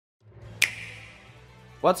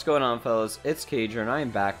What's going on, fellas? It's Cager and I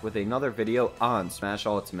am back with another video on Smash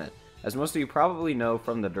Ultimate. As most of you probably know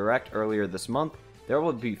from the direct earlier this month, there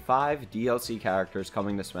will be 5 DLC characters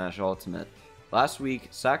coming to Smash Ultimate. Last week,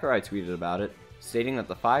 Sakurai tweeted about it, stating that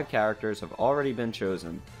the 5 characters have already been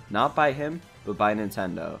chosen, not by him, but by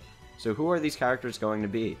Nintendo. So who are these characters going to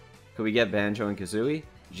be? Could we get Banjo and Kazooie,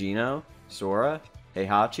 Geno, Sora,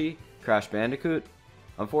 Heihachi, Crash Bandicoot?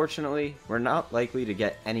 Unfortunately, we're not likely to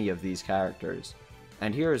get any of these characters.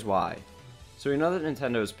 And here is why. So we know that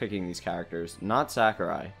Nintendo is picking these characters, not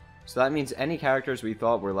Sakurai. So that means any characters we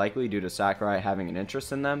thought were likely due to Sakurai having an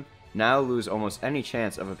interest in them, now lose almost any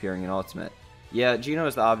chance of appearing in Ultimate. Yeah, Geno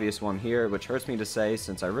is the obvious one here, which hurts me to say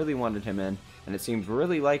since I really wanted him in, and it seemed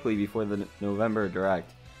really likely before the November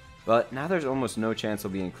Direct. But now there's almost no chance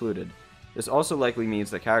he'll be included. This also likely means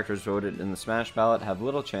that characters voted in the Smash ballot have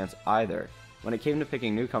little chance either. When it came to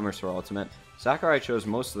picking newcomers for Ultimate, Sakurai chose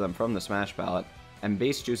most of them from the Smash ballot, and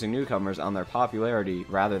based choosing newcomers on their popularity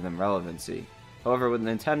rather than relevancy. However, with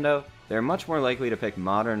Nintendo, they are much more likely to pick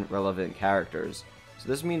modern, relevant characters. So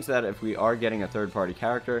this means that if we are getting a third-party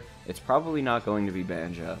character, it's probably not going to be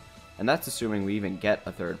Banjo. And that's assuming we even get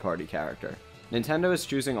a third-party character. Nintendo is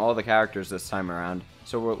choosing all the characters this time around,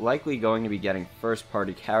 so we're likely going to be getting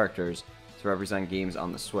first-party characters to represent games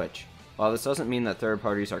on the Switch. While this doesn't mean that third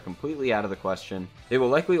parties are completely out of the question, they will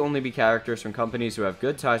likely only be characters from companies who have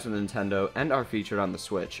good ties with Nintendo and are featured on the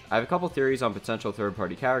Switch. I have a couple theories on potential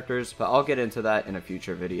third-party characters, but I'll get into that in a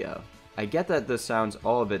future video. I get that this sounds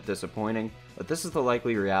all a bit disappointing, but this is the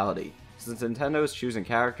likely reality. Since Nintendo is choosing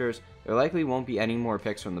characters, there likely won't be any more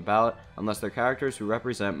picks from the ballot unless they're characters who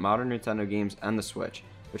represent modern Nintendo games and the Switch,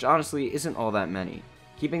 which honestly isn't all that many.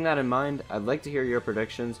 Keeping that in mind, I'd like to hear your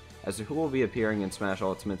predictions as to who will be appearing in Smash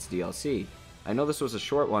Ultimate's DLC. I know this was a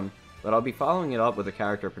short one, but I'll be following it up with a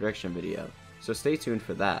character prediction video, so stay tuned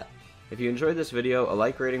for that. If you enjoyed this video, a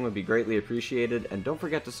like rating would be greatly appreciated, and don't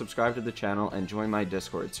forget to subscribe to the channel and join my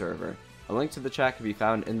Discord server. A link to the chat can be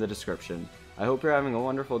found in the description. I hope you're having a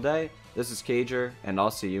wonderful day. This is Cager, and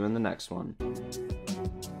I'll see you in the next one.